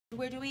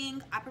We're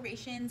doing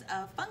operations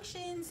of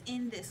functions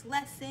in this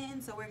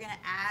lesson, so we're going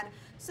to add,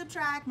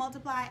 subtract,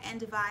 multiply, and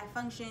divide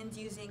functions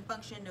using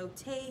function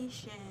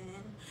notation.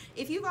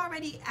 If you've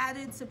already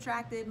added,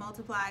 subtracted,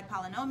 multiplied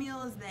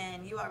polynomials,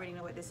 then you already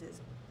know what this is.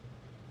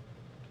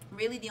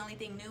 Really, the only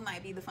thing new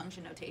might be the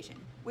function notation,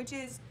 which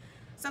is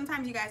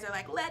sometimes you guys are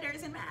like,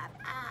 letters in math,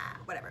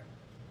 whatever.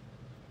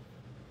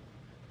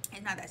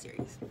 It's not that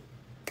serious.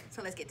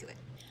 So let's get to it.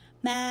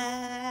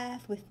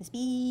 Math with Miss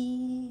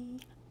B.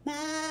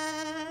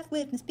 Math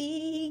with Miss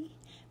B.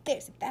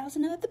 There's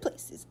 1,000 other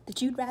places that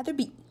you'd rather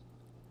be,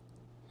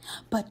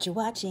 but you're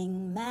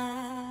watching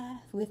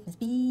Math with Miss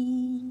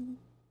B.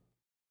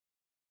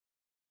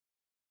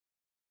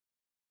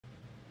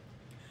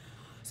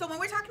 So when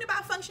we're talking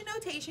about function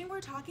notation, we're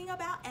talking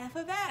about f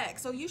of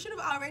x. So you should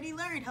have already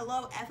learned,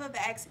 hello, f of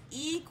x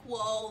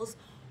equals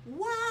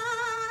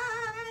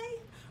y.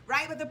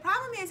 Right? But the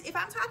problem is, if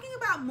I'm talking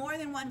about more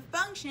than one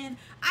function,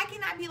 I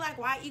cannot be like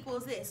y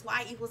equals this,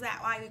 y equals that,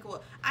 y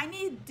equal. I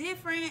need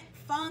different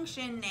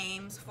function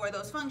names for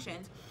those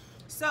functions.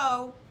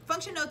 So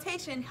function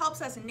notation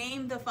helps us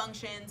name the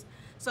functions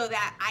so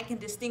that I can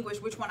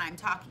distinguish which one I'm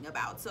talking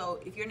about. So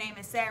if your name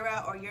is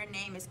Sarah, or your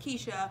name is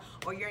Keisha,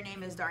 or your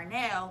name is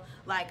Darnell,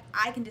 like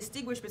I can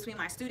distinguish between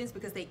my students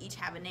because they each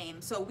have a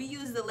name. So we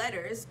use the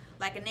letters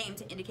like a name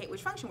to indicate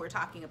which function we're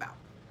talking about.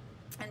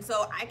 And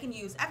so I can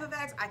use f of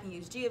x, I can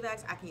use g of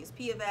x, I can use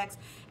p of x,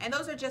 and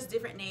those are just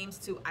different names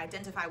to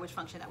identify which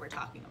function that we're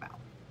talking about.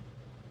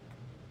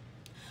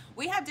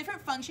 We have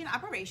different function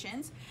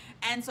operations,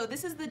 and so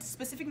this is the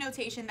specific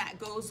notation that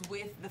goes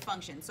with the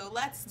function. So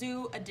let's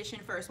do addition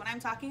first. When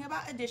I'm talking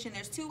about addition,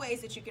 there's two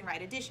ways that you can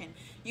write addition.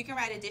 You can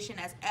write addition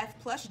as f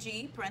plus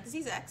g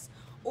parentheses x,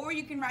 or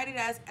you can write it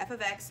as f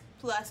of x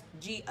plus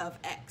g of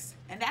x.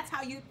 And that's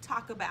how you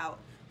talk about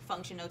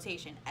function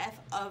notation, f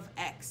of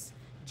x.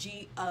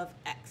 G of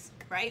x,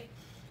 right?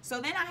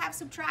 So then I have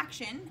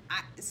subtraction.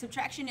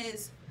 Subtraction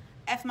is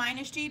f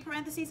minus g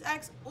parentheses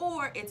x,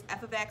 or it's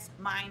f of x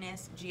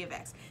minus g of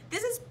x.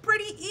 This is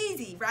pretty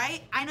easy,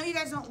 right? I know you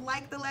guys don't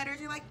like the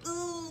letters. You're like,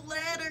 ooh,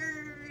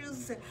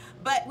 letters.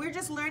 But we're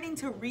just learning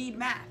to read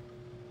math.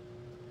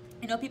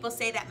 You know, people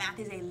say that math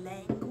is a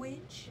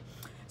language.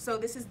 So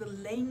this is the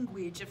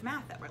language of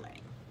math that we're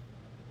learning.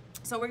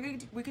 So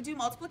we could do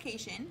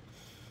multiplication,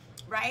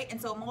 right?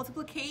 And so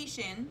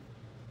multiplication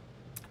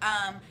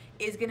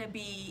is going to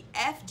be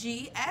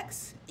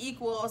fgx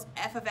equals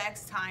f of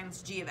x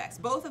times g of x.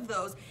 Both of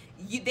those,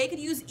 they could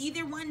use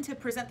either one to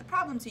present the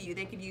problem to you.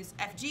 They could use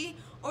fg,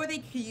 or they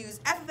could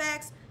use f of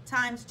x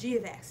times g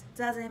of x.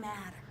 Doesn't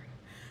matter.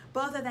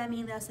 Both of them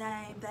mean the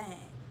same thing,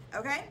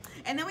 okay?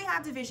 And then we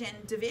have division.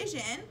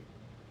 Division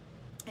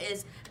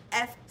is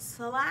f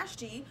slash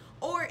g,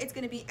 or it's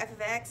going to be f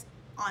of x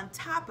on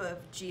top of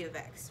g of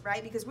x,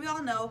 right? Because we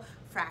all know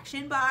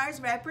fraction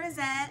bars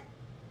represent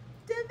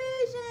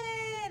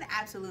division.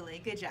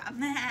 Absolutely, good job.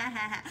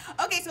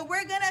 Okay, so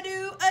we're gonna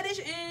do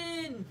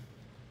addition.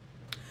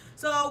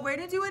 So we're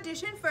gonna do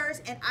addition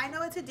first, and I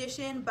know it's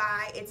addition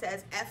by, it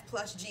says f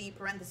plus g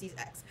parentheses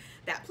x.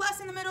 That plus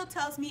in the middle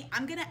tells me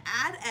I'm gonna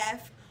add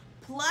f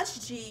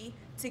plus g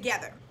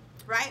together,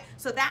 right?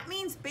 So that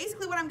means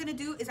basically what I'm gonna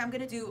do is I'm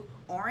gonna do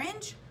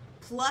orange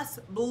plus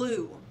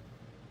blue.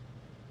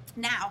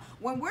 Now,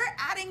 when we're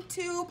adding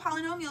two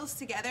polynomials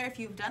together, if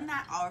you've done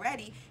that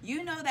already,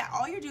 you know that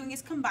all you're doing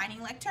is combining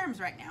like terms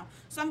right now.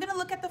 So I'm going to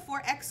look at the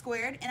 4x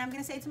squared, and I'm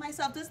going to say to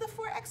myself, does the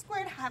 4x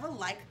squared have a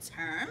like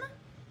term?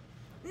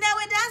 No,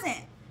 it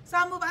doesn't. So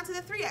I'll move on to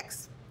the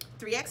 3x.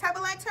 3x have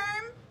a like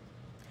term?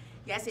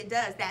 Yes, it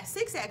does. That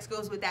 6x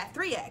goes with that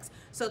 3x.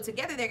 So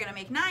together they're going to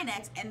make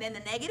 9x, and then the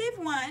negative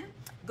 1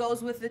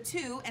 goes with the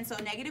 2, and so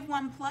negative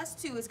 1 plus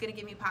 2 is going to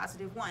give me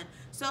positive 1.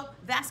 So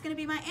that's going to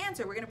be my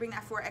answer. We're going to bring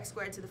that 4x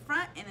squared to the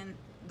front, and then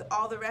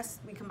all the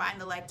rest we combine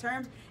the like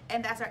terms,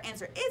 and that's our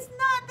answer. It's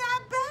not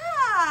that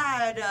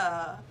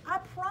bad. I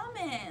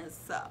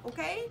promise.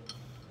 Okay?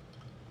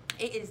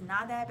 It is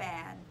not that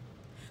bad.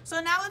 So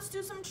now let's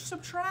do some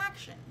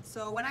subtraction.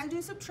 So when I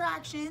do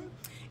subtraction,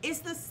 it's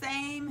the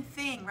same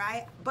thing,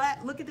 right?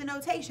 But look at the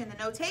notation.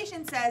 The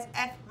notation says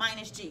f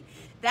minus g.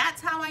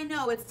 That's how I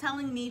know it's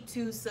telling me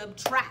to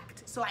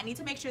subtract. So I need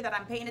to make sure that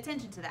I'm paying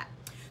attention to that.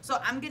 So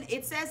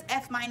it says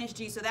f minus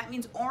g, so that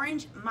means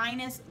orange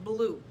minus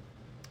blue,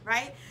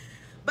 right?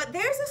 But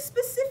there's a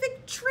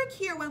specific trick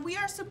here when we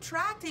are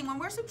subtracting. When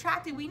we're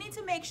subtracting, we need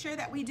to make sure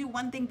that we do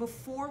one thing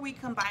before we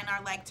combine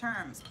our like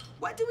terms.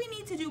 What do we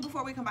need to do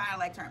before we combine our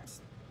like terms?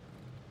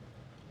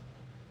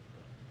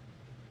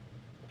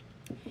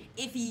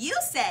 If you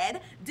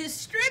said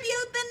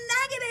distribute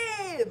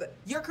the negative,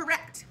 you're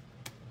correct.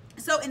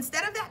 So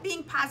instead of that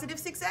being positive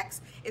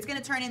 6x, it's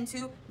going to turn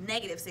into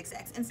negative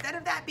 6x. Instead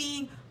of that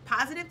being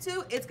positive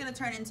 2, it's going to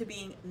turn into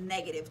being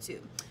negative 2.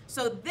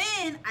 So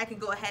then I can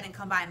go ahead and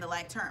combine the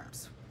like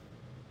terms.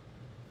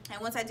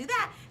 And once I do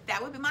that,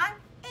 that would be my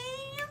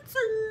answer.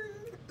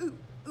 Ooh,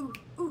 ooh,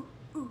 ooh,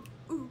 ooh,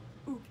 ooh,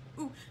 ooh,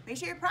 ooh. Make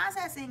sure you're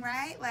processing,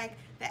 right? Like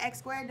the x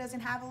squared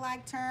doesn't have a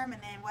like term,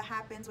 and then what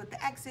happens with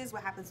the x's,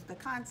 what happens with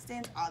the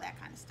constants, all that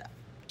kind of stuff.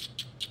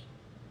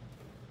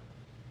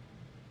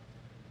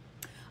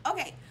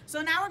 Okay,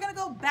 so now we're gonna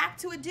go back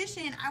to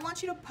addition. I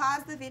want you to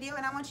pause the video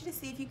and I want you to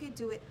see if you could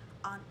do it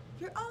on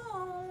your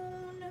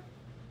own.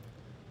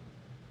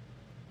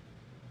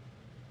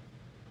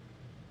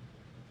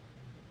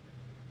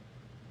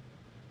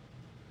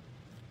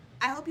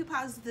 I hope you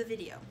paused the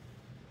video.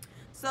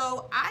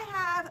 So I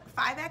have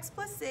 5x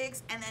plus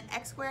 6 and then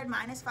x squared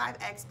minus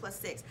 5x plus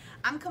 6.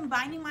 I'm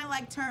combining my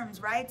like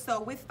terms, right?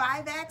 So with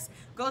 5x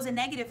goes a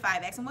negative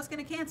 5x. And what's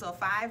going to cancel?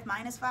 5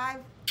 minus 5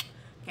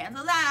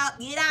 cancels out.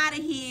 Get out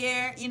of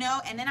here, you know?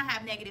 And then I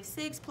have negative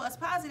 6 plus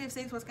positive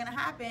 6. What's going to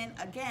happen?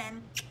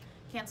 Again,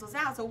 cancels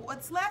out. So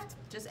what's left?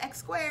 Just x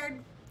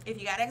squared. If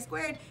you got x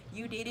squared,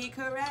 you did it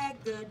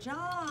correct. Good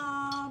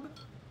job.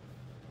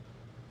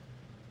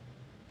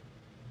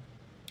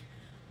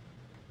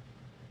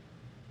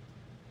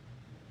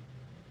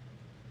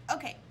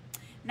 Okay,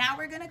 now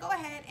we're gonna go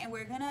ahead and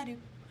we're gonna do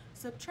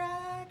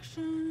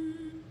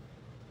subtraction.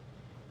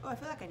 Oh, I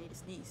feel like I need to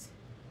sneeze.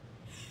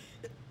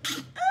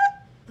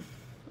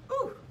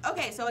 Ooh.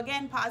 Okay, so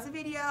again, pause the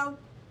video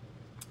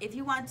if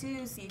you want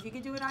to, see if you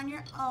can do it on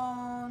your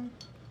own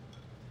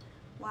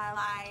while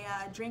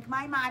I drink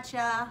my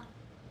matcha.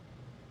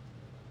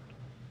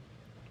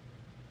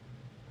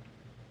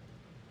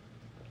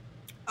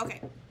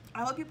 Okay,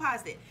 I hope you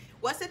paused it.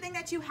 What's the thing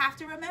that you have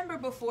to remember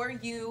before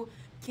you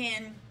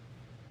can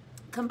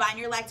combine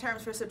your like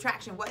terms for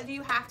subtraction? What do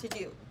you have to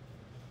do?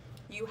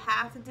 You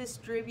have to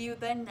distribute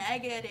the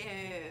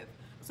negative.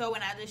 So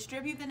when I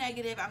distribute the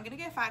negative, I'm going to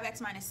get 5x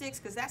minus 6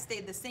 because that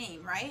stayed the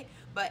same, right?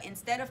 But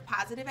instead of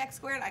positive x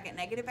squared, I get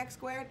negative x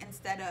squared.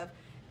 Instead of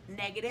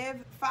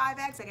negative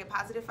 5x, I get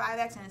positive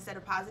 5x. And instead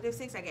of positive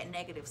 6, I get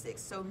negative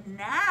 6. So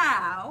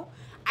now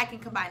I can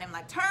combine them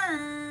like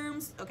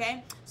terms,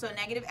 okay? So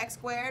negative x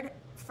squared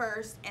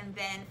first, and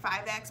then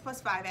 5x plus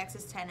 5x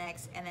is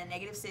 10x, and then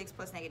negative 6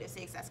 plus negative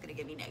 6, that's going to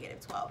give me negative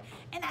 12.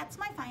 And that's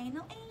my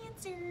final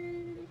answer.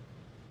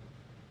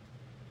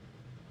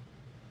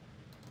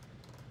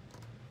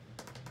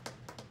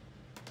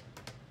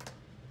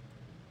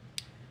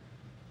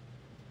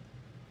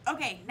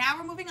 Okay, now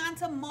we're moving on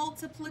to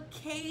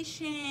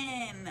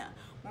multiplication.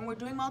 When we're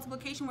doing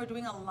multiplication, we're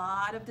doing a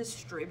lot of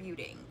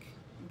distributing,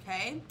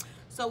 okay?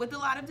 So with a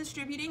lot of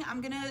distributing,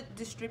 I'm gonna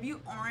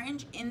distribute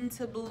orange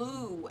into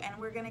blue, and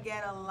we're gonna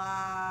get a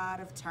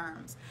lot of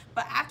terms.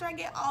 But after I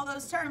get all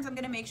those terms, I'm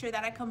gonna make sure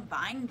that I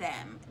combine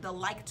them, the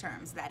like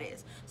terms, that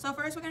is. So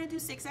first we're gonna do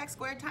 6x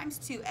squared times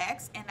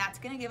 2x, and that's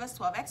gonna give us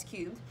 12x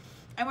cubed.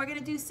 And we're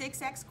gonna do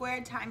 6x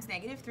squared times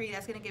negative 3,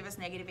 that's gonna give us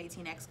negative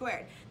 18x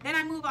squared. Then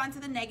I move on to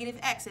the negative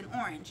x in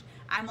orange.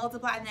 I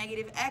multiply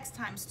negative x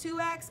times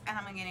 2x, and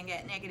I'm gonna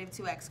get negative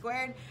 2x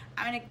squared.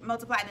 I'm gonna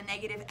multiply the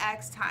negative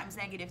x times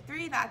negative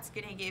 3, that's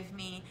gonna give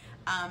me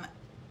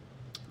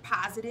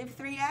positive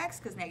 3x,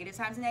 because negative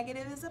times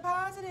negative is a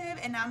positive.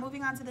 And now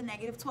moving on to the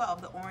negative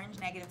 12, the orange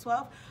negative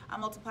 12. I'll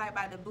multiply it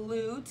by the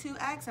blue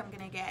 2x, I'm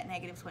gonna get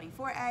negative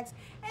 24x,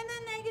 and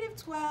then negative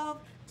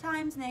 12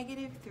 times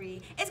negative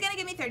 3 is gonna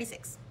give me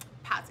 36,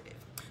 positive.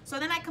 So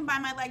then I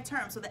combine my like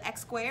terms. So the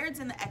x squareds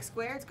and the x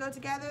squareds go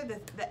together.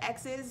 The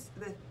x's,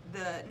 the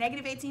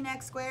negative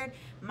 18x squared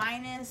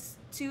minus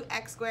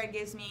 2x squared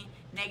gives me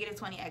negative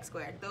 20x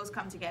squared. Those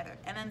come together.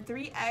 And then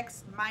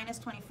 3x minus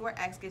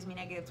 24x gives me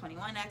negative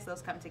 21x.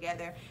 Those come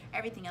together.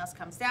 Everything else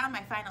comes down.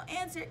 My final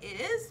answer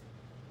is,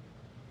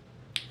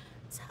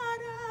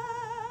 ta-da!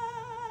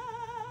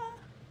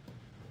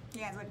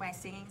 You guys like my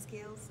singing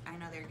skills? I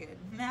know they're good.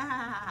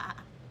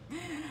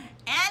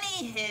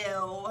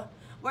 Anywho,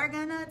 we're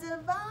gonna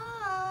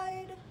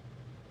divide.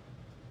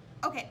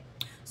 Okay,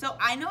 so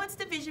I know it's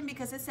division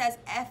because it says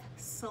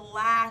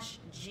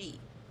F/G,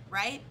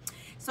 right?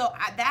 So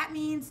that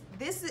means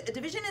this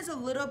division is a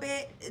little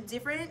bit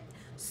different.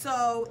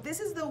 So this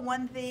is the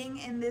one thing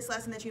in this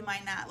lesson that you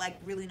might not like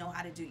really know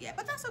how to do yet,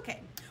 but that's okay.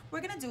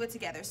 We're gonna do it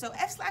together. So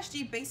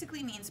F/G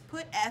basically means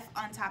put F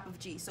on top of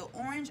G. So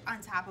orange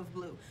on top of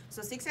blue.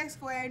 So 6x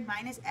squared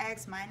minus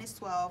x minus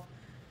 12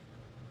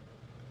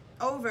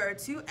 over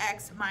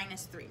 2x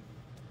minus 3.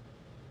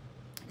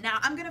 Now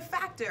I'm gonna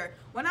factor.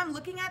 When I'm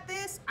looking at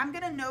this, I'm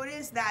gonna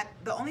notice that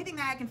the only thing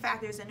that I can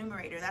factor is the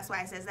numerator. That's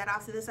why it says that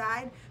off to the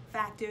side.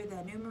 Factor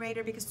the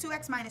numerator because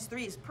 2x minus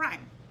 3 is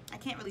prime. I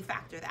can't really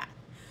factor that.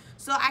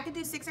 So I could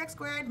do 6x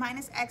squared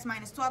minus x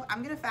minus 12.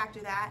 I'm gonna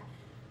factor that.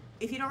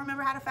 If you don't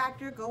remember how to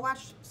factor, go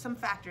watch some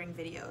factoring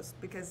videos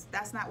because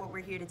that's not what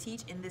we're here to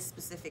teach in this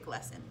specific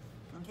lesson.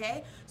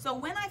 Okay? So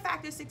when I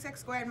factor 6x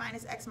squared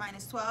minus x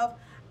minus 12,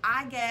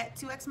 I get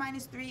 2x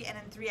minus 3 and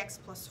then 3x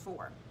plus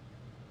 4.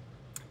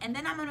 And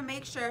then I'm gonna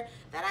make sure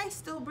that I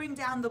still bring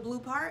down the blue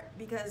part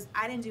because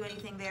I didn't do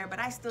anything there, but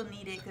I still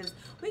need it because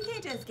we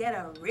can't just get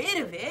rid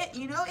of it,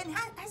 you know, it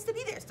has to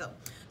be there still.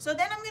 So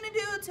then I'm gonna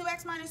do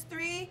 2x minus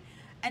 3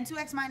 and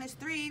 2x minus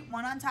 3,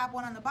 one on top,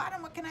 one on the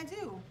bottom. What can I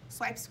do?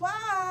 Swipe,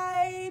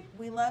 swipe.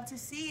 We love to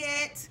see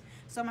it.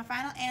 So my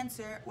final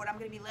answer, what I'm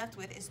gonna be left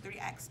with is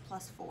 3x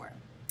plus 4.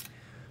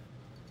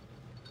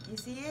 You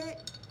see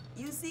it?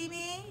 You see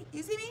me?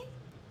 You see me?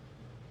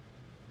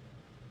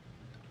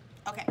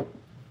 Okay.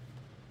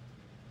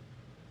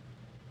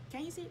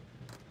 Can you see it?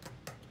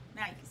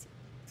 Now you can see it.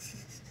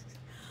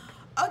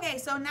 Okay,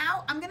 so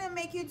now I'm gonna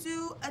make you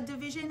do a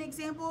division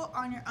example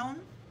on your own.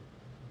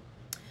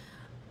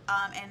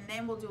 And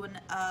then we'll do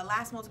a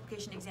last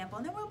multiplication example,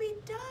 and then we'll be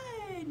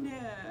done.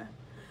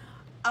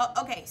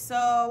 Okay,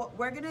 so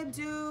we're gonna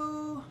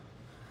do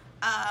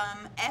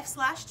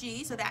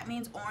F/G, so that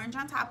means orange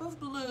on top of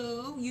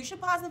blue. You should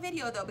pause the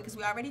video though, because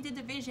we already did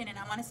division, and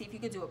I wanna see if you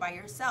could do it by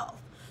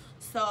yourself.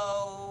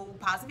 So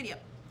pause the video.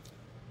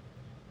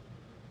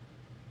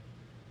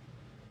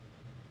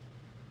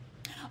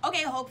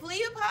 Okay, hopefully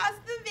you paused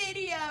the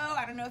video.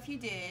 I don't know if you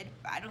did.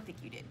 I don't think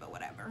you did, but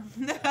whatever.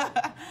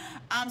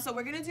 So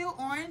we're gonna do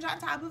orange on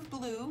top of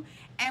blue,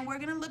 and we're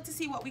gonna look to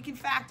see what we can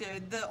factor.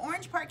 The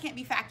orange part can't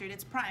be factored,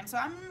 it's prime, so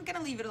I'm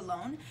gonna leave it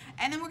alone.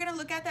 And then we're gonna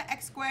look at the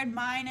x squared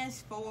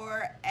minus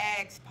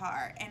 4x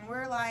part, and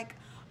we're like,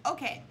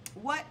 okay,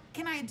 what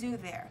can I do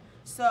there?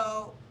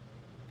 So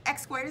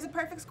x squared is a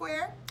perfect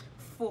square,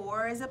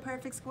 4 is a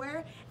perfect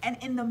square, and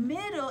in the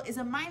middle is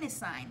a minus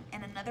sign,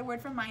 and another word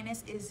for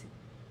minus is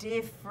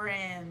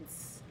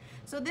difference.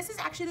 So this is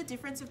actually the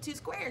difference of two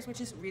squares, which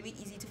is really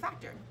easy to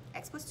factor.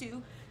 X plus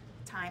 2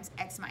 times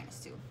x minus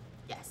 2.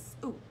 Yes.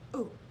 Ooh,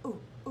 ooh, ooh,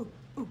 ooh,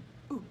 ooh,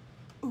 ooh,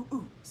 ooh,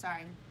 ooh.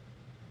 Sorry.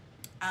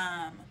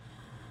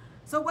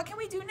 So what can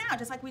we do now?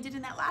 Just like we did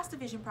in that last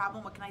division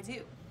problem, what can I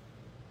do?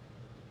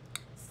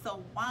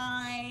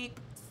 Swipe,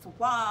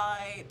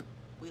 swipe.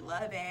 We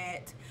love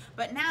it.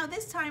 But now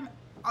this time,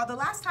 the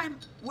last time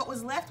what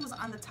was left was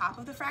on the top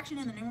of the fraction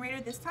in the numerator.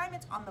 This time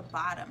it's on the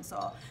bottom.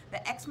 So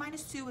the x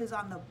minus 2 is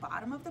on the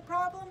bottom of the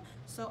problem.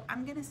 So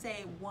I'm gonna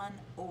say 1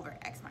 over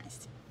x minus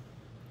 2.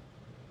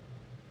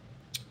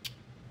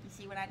 You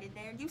see what I did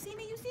there? You see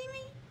me? You see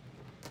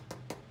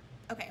me?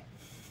 Okay.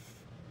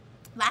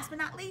 Last but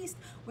not least,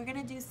 we're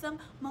gonna do some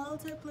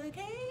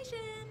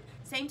multiplication.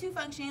 Same two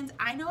functions.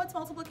 I know it's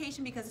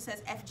multiplication because it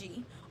says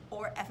FG,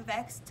 or f of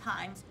x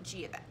times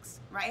g of x,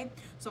 right?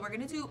 So we're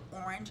gonna do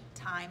orange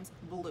times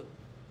blue.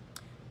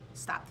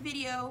 Stop the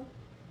video.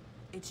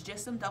 It's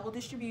just some double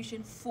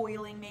distribution,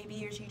 foiling maybe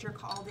your teacher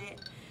called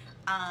it.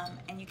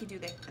 And you can do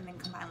that and then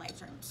combine like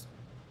terms,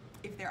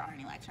 if there are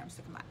any like terms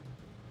to combine.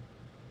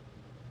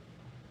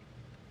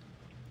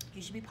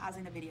 You should be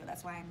pausing the video,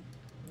 that's why I'm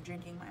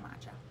drinking my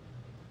matcha.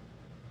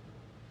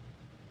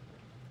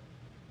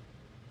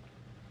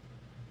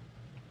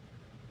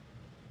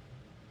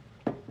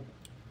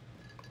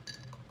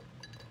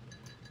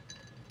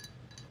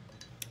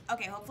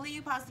 Okay, hopefully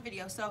you paused the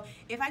video. So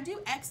if I do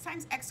x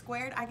times x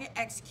squared, I get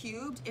x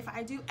cubed. If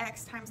I do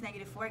x times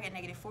negative 4, I get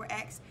negative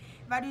 4x.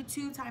 If I do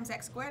 2 times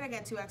x squared, I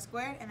get 2x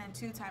squared. And then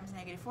 2 times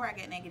negative 4, I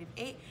get negative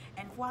 8.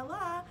 And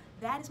voila,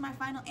 that is my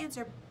final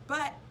answer.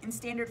 But in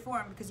standard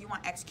form, because you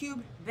want x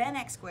cubed, then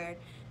x squared,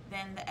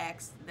 then the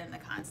x, then the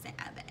constant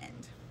at the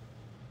end.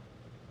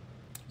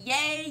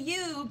 Yay,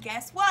 you!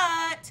 Guess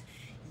what?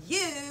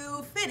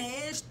 You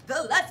finished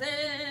the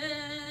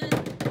lesson!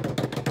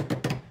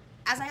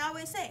 As I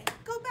always say,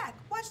 go back,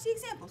 watch the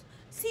examples,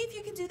 see if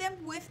you can do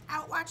them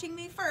without watching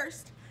me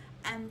first,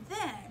 and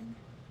then,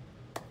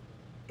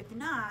 if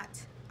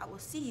not, I will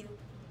see you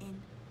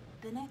in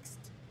the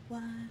next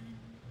one.